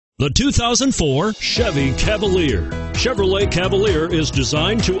The 2004 Chevy Cavalier. Chevrolet Cavalier is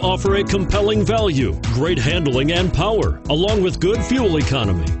designed to offer a compelling value, great handling and power, along with good fuel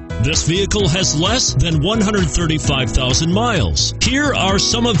economy. This vehicle has less than 135,000 miles. Here are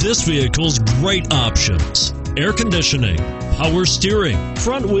some of this vehicle's great options: air conditioning, power steering,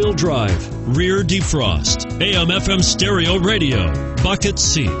 front-wheel drive, rear defrost, AM/FM stereo radio, bucket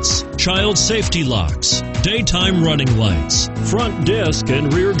seats, child safety locks, daytime running lights, front disc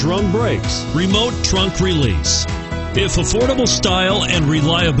and rear drum brakes, remote trunk release. If affordable style and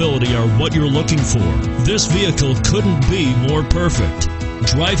reliability are what you're looking for, this vehicle couldn't be more perfect.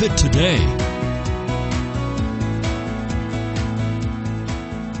 Drive it today.